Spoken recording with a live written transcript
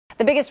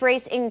The biggest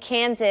race in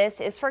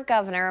Kansas is for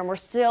governor, and we're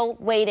still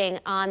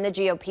waiting on the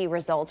GOP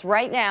results.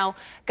 Right now,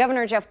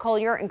 Governor Jeff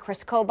Colyer and Colyer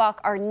Kobach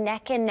are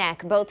neck and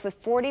neck, both with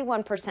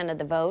 41% of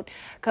the vote.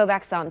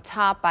 Kobach's on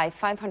top by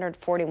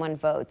 541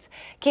 votes.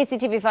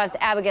 KCTV5's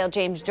Abigail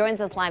James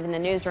joins us live in the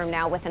newsroom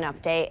now with an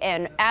update.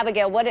 And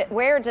Abigail,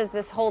 where does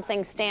this whole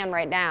thing stand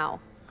right now?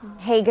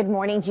 Hey, good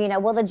morning, Gina.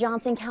 Well, the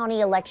Johnson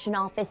County Election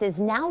Office is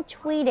now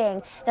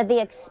tweeting that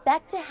they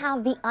expect to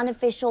have the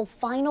unofficial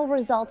final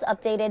results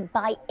updated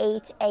by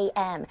 8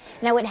 a.m.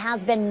 Now, it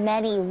has been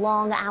many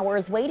long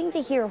hours waiting to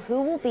hear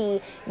who will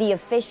be the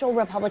official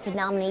Republican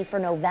nominee for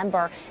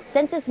November.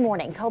 Since this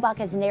morning, Kobach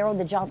has narrowed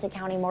the Johnson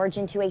County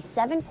margin to a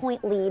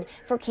 7-point lead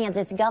for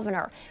Kansas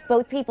governor.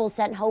 Both people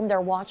sent home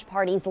their watch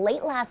parties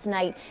late last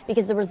night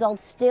because the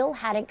results still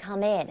hadn't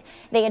come in.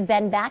 They had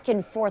been back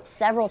and forth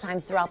several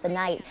times throughout the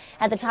night.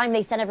 At the time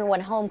they sent everyone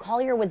home,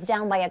 Colyer was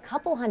down by a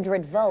couple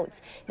hundred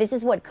votes. This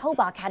is what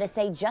Kobach had to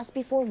say just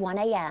before 1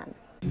 a.m.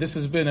 This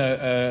has been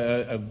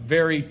a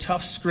very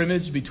tough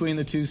scrimmage between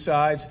the two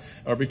sides,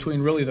 or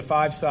between really the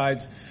five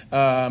sides,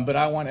 but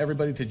I want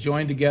everybody to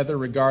join together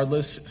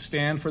regardless,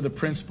 stand for the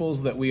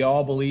principles that we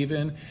all believe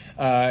in,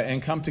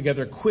 and come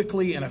together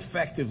quickly and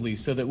effectively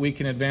so that we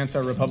can advance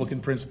our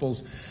Republican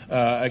principles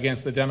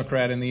against the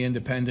Democrat and the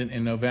Independent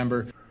in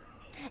November.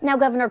 Now,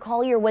 Governor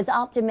Colyer was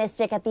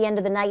optimistic at the end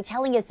of the night,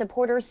 telling his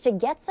supporters to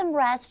get some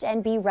rest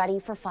and be ready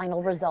for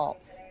final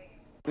results.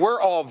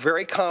 We're all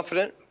very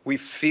confident. We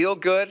feel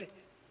good.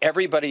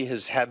 Everybody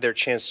has had their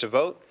chance to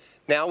vote.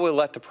 Now we'll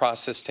let the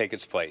process take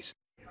its place.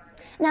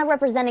 Now,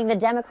 representing the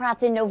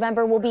Democrats in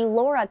November will be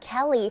Laura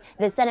Kelly,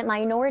 the Senate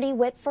Minority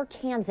Whip for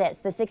Kansas.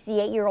 The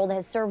 68-year-old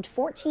has served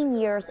 14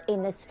 years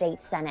in the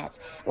state Senate.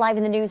 Live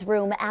in the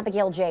newsroom,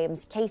 Abigail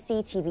James,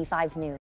 KCTV5 News.